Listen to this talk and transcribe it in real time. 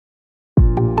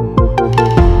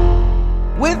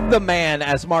the man,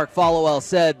 as Mark Followell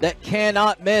said, that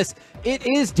cannot miss. It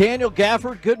is Daniel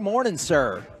Gafford. Good morning,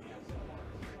 sir.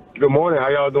 Good morning. How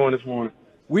y'all doing this morning?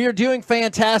 We are doing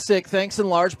fantastic, thanks in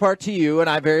large part to you, and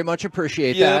I very much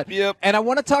appreciate that. Yep. And I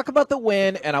want to talk about the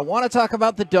win, and I want to talk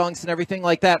about the dunks and everything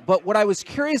like that. But what I was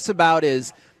curious about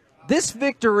is this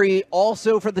victory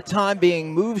also, for the time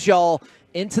being, moves y'all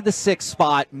into the 6th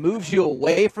spot, moves you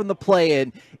away from the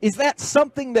play-in. Is that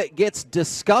something that gets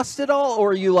discussed at all, or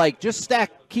are you like, just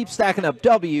keep stacking up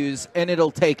W's and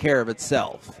it'll take care of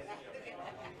itself?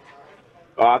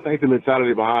 I think the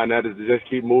mentality behind that is to just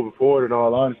keep moving forward. In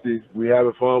all honesty, we're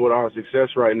having fun with our success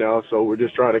right now, so we're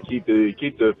just trying to keep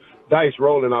the dice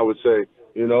rolling, I would say.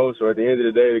 So at the end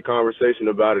of the day, the conversation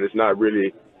about it is not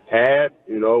really had.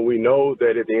 We know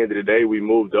that at the end of the day we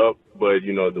moved up, but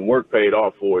the work paid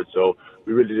off for it. So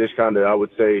we really just kind of, I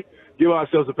would say, give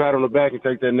ourselves a pat on the back and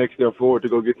take that next step forward to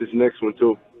go get this next one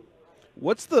too.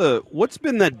 What's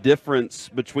been that difference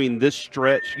between this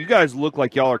stretch? You guys look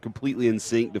like y'all are completely in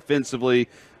sync defensively.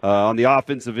 On the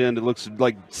offensive end, it looks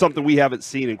like something we haven't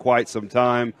seen in quite some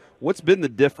time. What's been the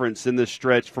difference in this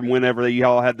stretch from whenever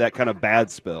y'all had that kind of bad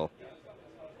spell?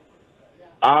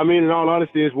 I mean, in all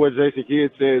honesty, it's what Jason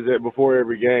Kidd says that before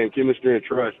every game, chemistry and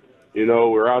trust.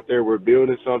 We're out there, we're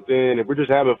building something, and we're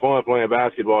just having fun playing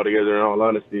basketball together, in all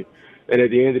honesty. And at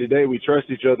the end of the day, we trust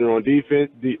each other on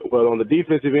defense, on the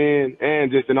defensive end, and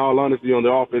just in all honesty on the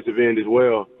offensive end as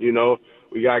well.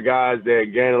 We got guys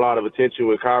that gain a lot of attention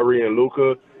with Kyrie and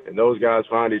Luka, and those guys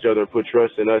find each other and put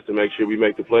trust in us to make sure we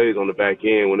make the plays on the back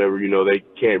end whenever, they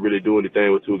can't really do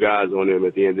anything with two guys on them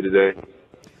at the end of the day.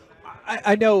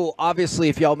 I know, obviously,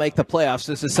 if y'all make the playoffs,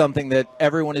 this is something that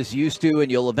everyone is used to and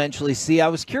you'll eventually see. I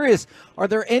was curious, are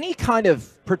there any kind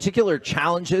of particular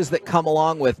challenges that come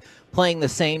along with playing the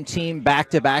same team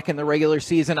back-to-back in the regular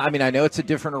season? I mean, I know it's a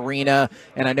different arena,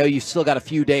 and I know you've still got a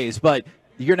few days, but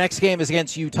your next game is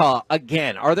against Utah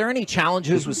again. Are there any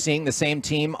challenges with seeing the same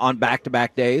team on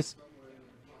back-to-back days?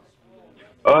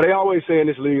 They always say in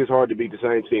this league it's hard to beat the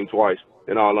same team twice,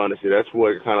 in all honesty. That's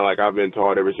what kind of like I've been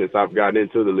taught ever since I've gotten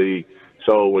into the league.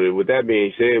 So with that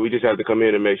being said, we just have to come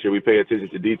in and make sure we pay attention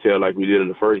to detail like we did in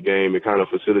the first game and kind of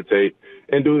facilitate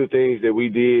and do the things that we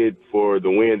did for the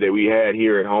win that we had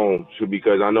here at home. So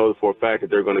because I know for a fact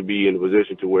that they're going to be in a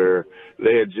position to where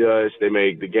they adjust, they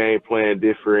make the game plan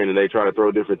different, and they try to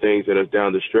throw different things at us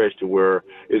down the stretch to where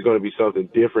it's going to be something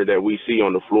different that we see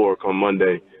on the floor come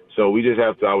Monday. So we just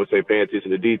have to, I would say, pay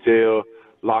attention to detail,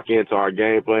 lock into our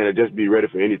game plan, and just be ready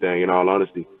for anything, in all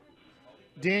honesty.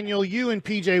 Daniel, you and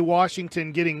P.J.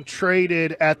 Washington getting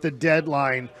traded at the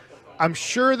deadline. I'm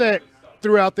sure that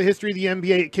throughout the history of the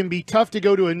NBA, it can be tough to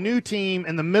go to a new team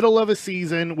in the middle of a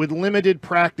season with limited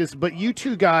practice, but you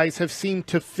two guys have seemed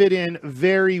to fit in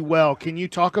very well. Can you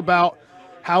talk about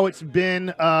how it's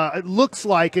been, it looks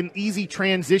like an easy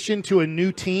transition to a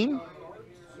new team?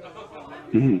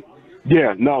 Mm-hmm.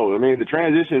 Yeah, no, I mean, the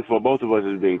transition for both of us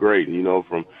has been great,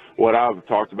 from what I've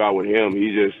talked about with him.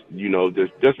 He's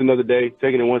just, just another day,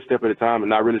 taking it one step at a time and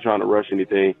not really trying to rush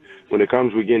anything. When it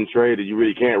comes to getting traded, you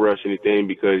really can't rush anything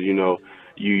because,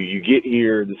 you get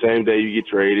here the same day you get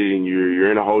traded and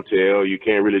you're in a hotel, you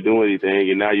can't really do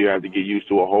anything, and now you have to get used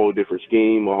to a whole different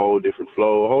scheme, a whole different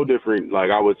flow, a whole different,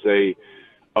 like I would say,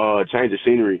 change of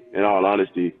scenery, in all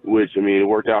honesty, which, I mean, it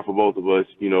worked out for both of us,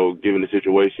 given the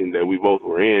situation that we both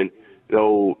were in.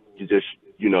 So you just,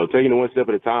 taking it one step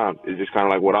at a time is just kind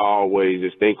of like what I always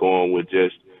just think on with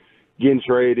just getting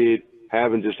traded,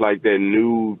 having just like that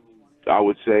new, I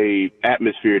would say,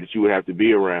 atmosphere that you would have to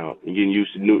be around and getting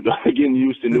used to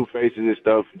new faces and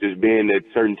stuff, just being at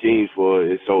certain teams for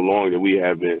so long that we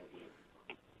have been.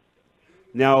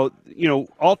 Now,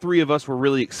 all three of us were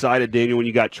really excited, Daniel, when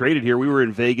you got traded here. We were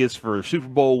in Vegas for Super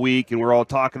Bowl week, and we're all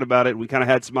talking about it. We kind of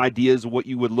had some ideas of what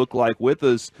you would look like with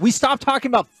us. We stopped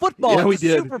talking about football in the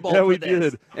Super Bowl. Yeah, we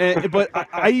did. But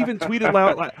I even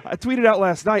tweeted out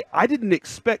last night, I didn't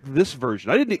expect this version.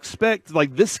 I didn't expect,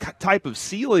 like, this type of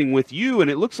ceiling with you,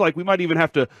 and it looks like we might even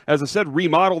have to, as I said,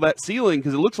 remodel that ceiling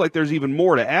because it looks like there's even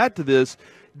more to add to this.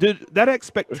 Did that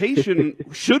expectation,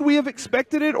 should we have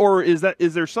expected it, or is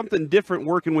there something different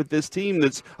working with this team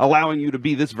that's allowing you to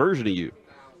be this version of you?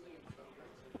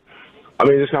 I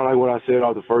mean, it's kind of like what I said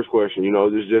off the first question.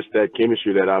 There's just that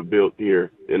chemistry that I've built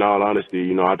here. In all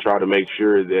honesty, I try to make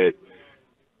sure that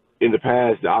in the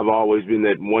past I've always been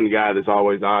that one guy that's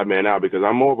always the odd man out because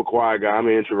I'm more of a quiet guy. I'm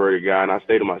an introverted guy, and I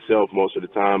stay to myself most of the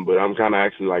time. But I'm kind of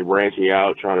actually like branching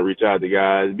out, trying to reach out to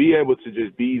guys, be able to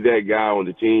just be that guy on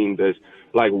the team that's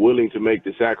like willing to make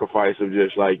the sacrifice of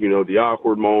just like, the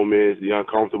awkward moments, the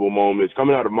uncomfortable moments.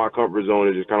 Coming out of my comfort zone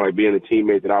is just kind of like being the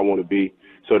teammate that I want to be.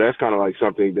 So that's kind of like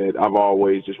something that I've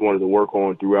always just wanted to work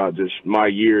on throughout just my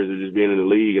years of just being in the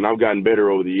league. And I've gotten better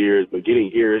over the years, but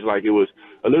getting here is like it was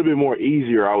a little bit more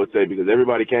easier, I would say, because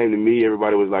everybody came to me.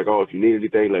 Everybody was like, oh, if you need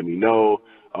anything, let me know.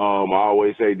 I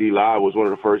always say D-Live was one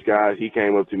of the first guys. He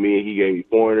came up to me and he gave me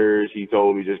pointers. He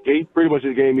told me he pretty much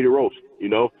just gave me the ropes, you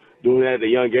know. Doing that at a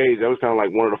young age, that was kind of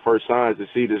like one of the first signs to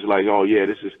see this, like, oh, yeah,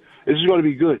 this is going to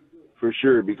be good for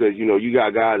sure, because, you know, you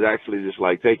got guys actually just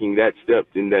like taking that step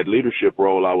in that leadership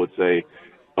role, I would say,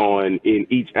 in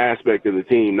each aspect of the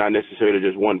team, not necessarily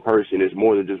just one person. It's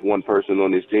more than just one person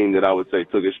on this team that I would say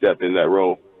took a step in that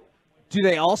role. Do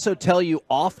they also tell you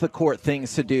off the court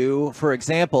things to do? For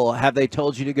example, have they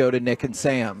told you to go to Nick and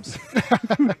Sam's?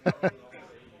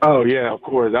 Oh, yeah, of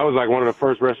course. That was like one of the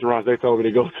first restaurants they told me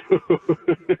to go to.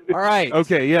 All right.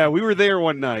 Okay, yeah, we were there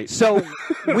one night. So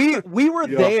we were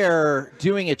there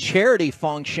doing a charity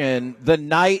function the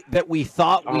night that we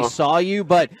thought we saw you,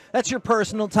 but that's your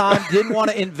personal time. Didn't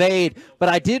want to invade, but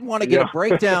I did want to get a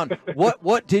breakdown.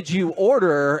 What did you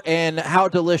order, and how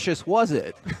delicious was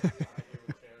it?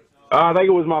 I think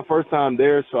it was my first time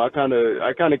there, so I kind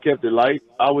of kept it light,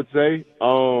 I would say.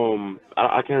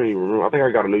 I can't even remember. I think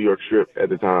I got a New York strip at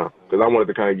the time because I wanted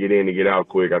to kind of get in and get out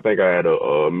quick. I think I had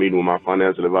a meeting with my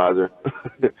financial advisor,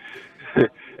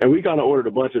 and we kind of ordered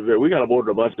a bunch of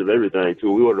everything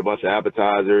too. We ordered a bunch of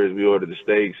appetizers. We ordered the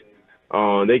steaks.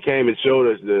 They came and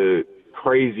showed us the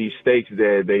crazy steaks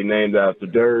that they named after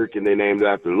Dirk and they named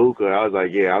after Luka. I was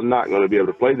like, yeah, I'm not going to be able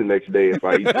to play the next day if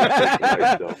I eat that steak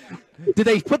tonight, so. Did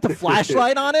they put the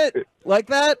flashlight on it like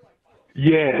that?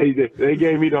 Yeah, they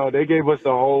gave us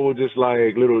the whole just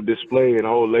like little display and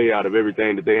whole layout of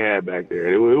everything that they had back there.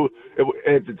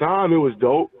 At the time, it was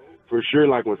dope for sure.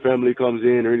 Like when family comes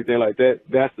in or anything like that,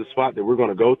 that's the spot that we're going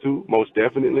to go to most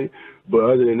definitely. But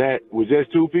other than that, with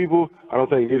just two people, I don't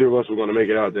think either of us were going to make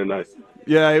it out that night.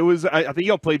 Yeah, it was. I think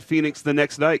y'all played Phoenix the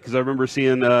next night because I remember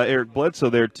seeing Eric Bledsoe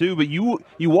there too. But you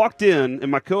walked in, and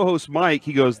my co-host Mike,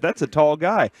 he goes, "That's a tall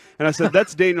guy," and I said,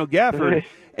 "That's Daniel Gafford,"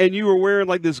 and you were wearing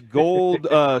like this gold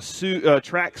suit,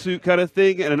 track suit kind of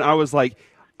thing, and I was like,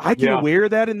 I can wear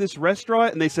that in this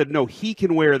restaurant, and they said, no, he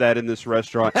can wear that in this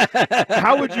restaurant.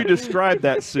 How would you describe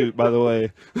that suit, by the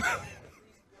way?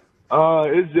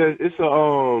 It's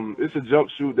a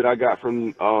jumpsuit that I got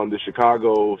from the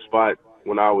Chicago spot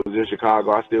when I was in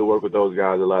Chicago. I still work with those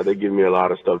guys a lot. They give me a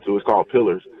lot of stuff too. It's called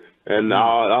Pillars, and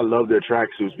I love their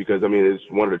tracksuits because I mean it's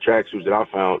one of the tracksuits that I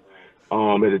found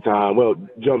at the time. Well,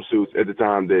 jumpsuits at the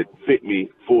time that fit me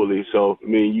fully. So I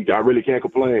mean, I really can't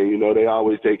complain. You know, they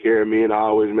always take care of me, and I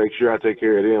always make sure I take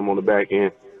care of them on the back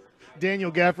end.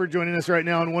 Daniel Gafford joining us right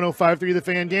now on 105.3 The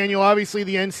Fan. Daniel, obviously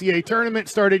the NCAA tournament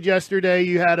started yesterday.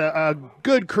 You had a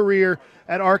good career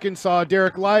at Arkansas.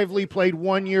 Derek Lively played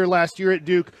 1 year last year at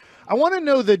Duke. I want to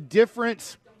know the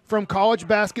difference from college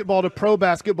basketball to pro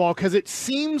basketball, because it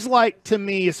seems like to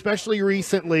me, especially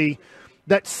recently,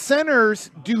 that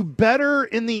centers do better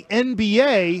in the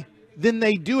NBA than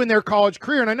they do in their college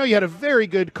career. And I know you had a very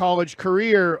good college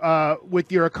career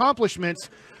with your accomplishments,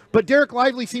 but Derek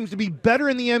Lively seems to be better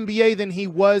in the NBA than he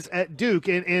was at Duke.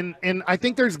 And I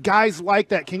think there's guys like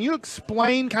that. Can you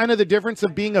explain kind of the difference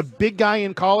of being a big guy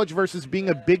in college versus being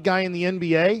a big guy in the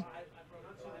NBA?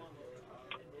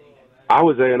 I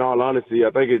would say, in all honesty, I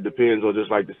think it depends on just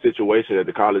like the situation at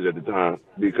the college at the time,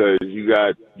 because you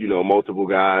got, you know, multiple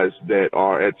guys that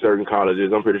are at certain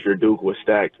colleges. I'm pretty sure Duke was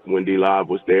stacked when D-Live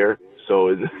was there. So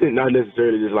it's not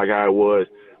necessarily just like how it was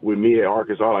with me at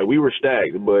Arkansas. Like, we were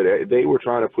stacked, but they were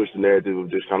trying to push the narrative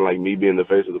of just kind of like me being the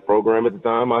face of the program at the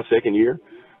time, my second year.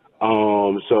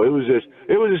 So it was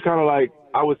just kind of like,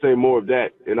 I would say more of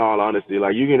that, in all honesty.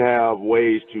 Like, you can have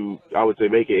ways to, I would say,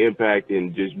 make an impact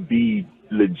and just be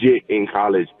legit in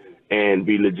college and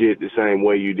be legit the same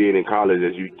way you did in college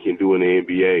as you can do in the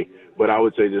NBA. But I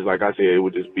would say, just like I said, it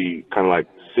would just be kind of like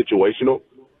situational,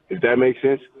 if that makes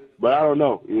sense. But I don't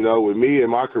know. You know, with me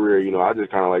and my career, you know, I just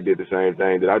kind of like did the same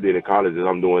thing that I did in college as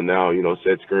I'm doing now, you know,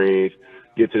 set screens,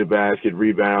 get to the basket,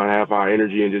 rebound, have our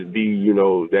energy, and just be, you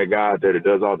know, that guy out there that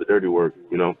does all the dirty work,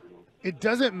 you know. It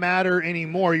doesn't matter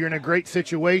anymore. You're in a great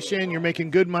situation. You're making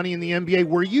good money in the NBA.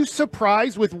 Were you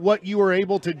surprised with what you were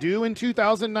able to do in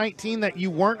 2019 that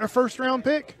you weren't a first-round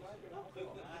pick?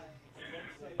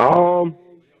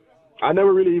 I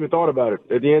never really even thought about it.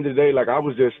 At the end of the day, like, I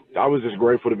was just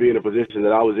grateful to be in the position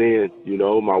that I was in. You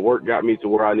know, my work got me to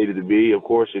where I needed to be. Of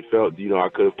course, it felt, you know, I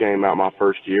could have came out my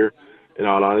first year, in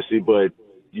all honesty, but,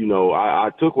 you know, I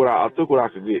took what I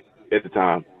could get at the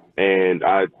time. And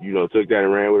I, you know, took that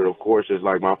and ran with it. Of course, it's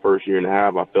like my first year and a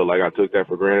half. I felt like I took that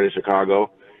for granted in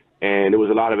Chicago. And there was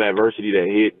a lot of adversity that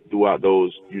hit throughout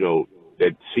those, you know,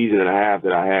 that season and a half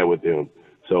that I had with them.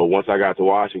 So once I got to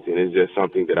Washington, it's just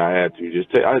something that I had to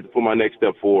I had to put my next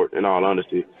step forward, in all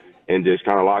honesty, and just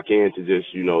kind of lock into just,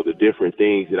 the different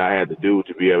things that I had to do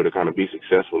to be able to kind of be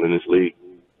successful in this league.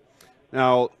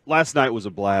 Now, last night was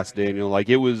a blast, Daniel. Like,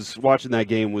 watching that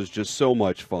game was just so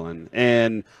much fun.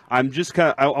 And I'm just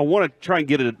I want to try and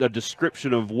get a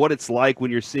description of what it's like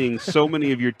when you're seeing so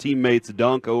many of your teammates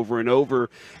dunk over and over.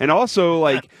 And also,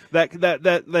 like, that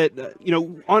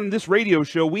on this radio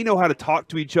show, we know how to talk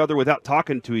to each other without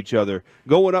talking to each other.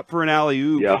 Going up for an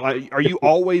alley-oop, are you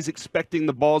always expecting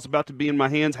the ball's about to be in my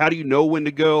hands? How do you know when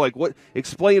to go? Like,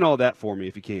 explain all that for me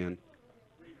if you can.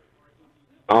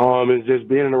 It's just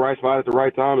being in the right spot at the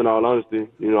right time, in all honesty.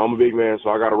 I'm a big man, so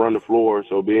I got to run the floor.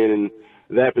 So being in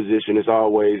that position, it's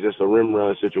always just a rim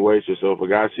run situation. So if a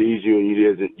guy sees you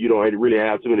and you don't really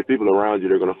have too many people around you,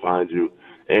 they're going to find you.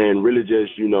 And really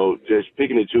just, just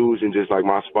picking and choosing just like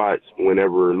my spots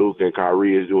whenever Luke and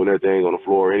Kyrie is doing their thing on the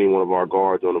floor, any one of our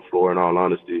guards on the floor, in all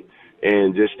honesty.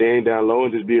 And just staying down low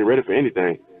and just being ready for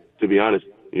anything, to be honest.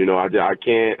 I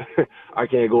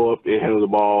can't go up and handle the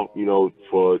ball,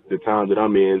 for the time that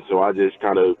I'm in. So I just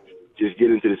kind of just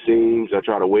get into the seams. I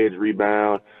try to wedge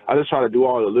rebound. I just try to do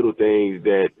all the little things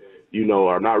that,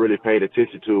 are not really paid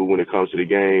attention to when it comes to the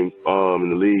game, in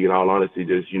the league. In all honesty,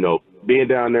 just, being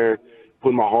down there,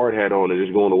 putting my hard hat on and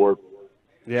just going to work.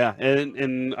 Yeah,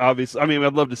 and obviously, I mean,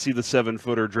 I'd love to see the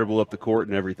 7-footer dribble up the court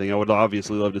and everything. I would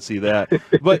obviously love to see that.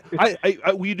 But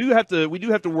we do have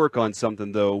to work on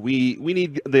something though. We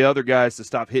need the other guys to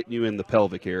stop hitting you in the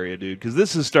pelvic area, dude, because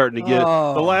this is starting to get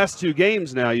the last 2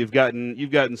 games now. You've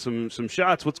gotten some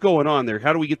shots. What's going on there?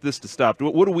 How do we get this to stop?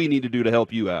 What do we need to do to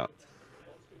help you out?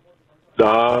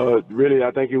 Really,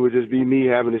 I think it would just be me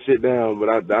having to sit down, but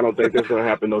I don't think that's going to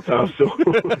happen no time soon.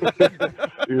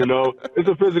 It's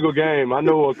a physical game. I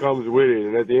know what comes with it,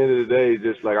 and at the end of the day,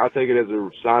 just like I take it as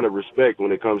a sign of respect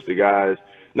when it comes to guys,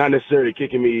 not necessarily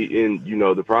kicking me in,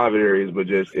 the private areas, but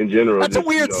just in general. That's a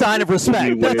weird sign of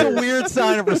respect. That's a weird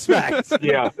sign of respect.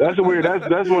 Yeah, that's one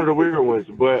of the weird ones.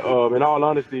 But in all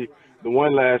honesty, the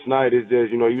one last night is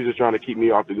just, he was just trying to keep me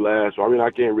off the glass. So, I mean,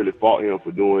 I can't really fault him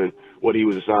for doing what he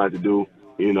was assigned to do,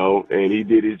 and he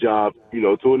did his job,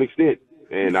 to an extent.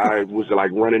 And I was like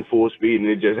running full speed and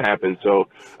it just happened. So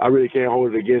I really can't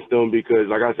hold it against them because,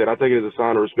 like I said, I take it as a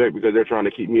sign of respect because they're trying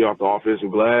to keep me off the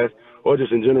offensive glass or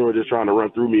just in general, just trying to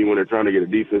run through me when they're trying to get a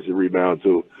defensive rebound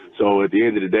too. So at the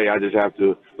end of the day, I just have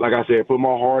to, like I said, put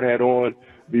my hard hat on,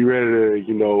 be ready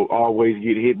to, always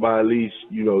get hit by at least,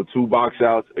 2 box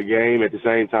outs a game at the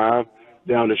same time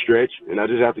down the stretch. And I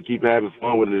just have to keep having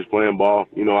fun with it, just playing ball.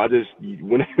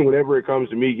 Whenever it comes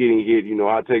to me getting hit,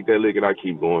 I take that lick and I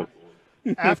keep going.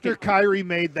 After Kyrie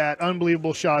made that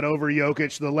unbelievable shot over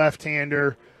Jokic, the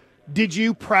left-hander, did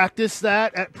you practice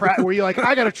that at were you like,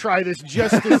 I got to try this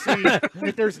just to see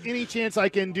if there's any chance I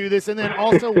can do this? And then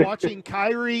also watching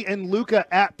Kyrie and Luka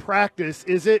at practice,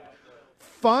 is it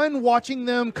fun watching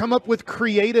them come up with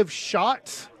creative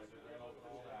shots?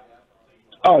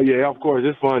 Oh, yeah, of course.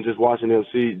 It's fun just watching them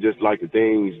see just like the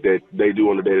things that they do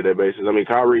on a day-to-day basis. I mean,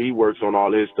 Kyrie, he works on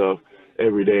all his stuff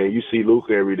every day, and you see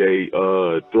Luka every day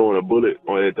throwing a bullet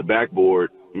at the backboard,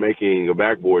 making a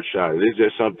backboard shot. It's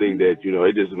just something that,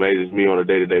 it just amazes me on a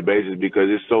day-to-day basis because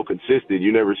it's so consistent.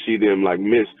 You never see them, like,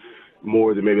 miss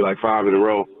more than maybe, like, 5 in a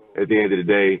row at the end of the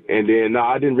day. And then, no,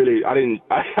 I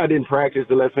didn't practice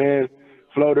the left-hand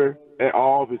floater at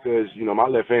all because, my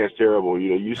left hand's terrible.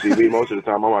 You see me most of the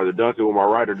time, I'm either dunking with my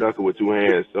right or dunking with 2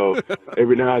 hands. So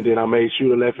every now and then I may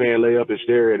shoot a left hand layup and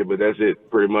stare at it, but that's it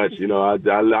pretty much.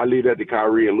 I leave that to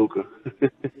Kyrie and Luka.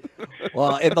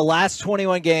 Well, in the last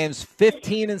 21 games,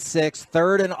 15-6,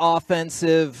 3rd in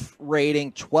offensive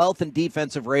rating, 12th in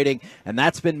defensive rating, and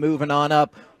that's been moving on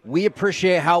up. We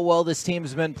appreciate how well this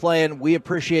team's been playing. We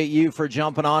appreciate you for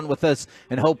jumping on with us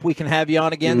and hope we can have you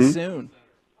on again soon.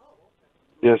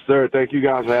 Yes, sir. Thank you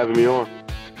guys for having me on.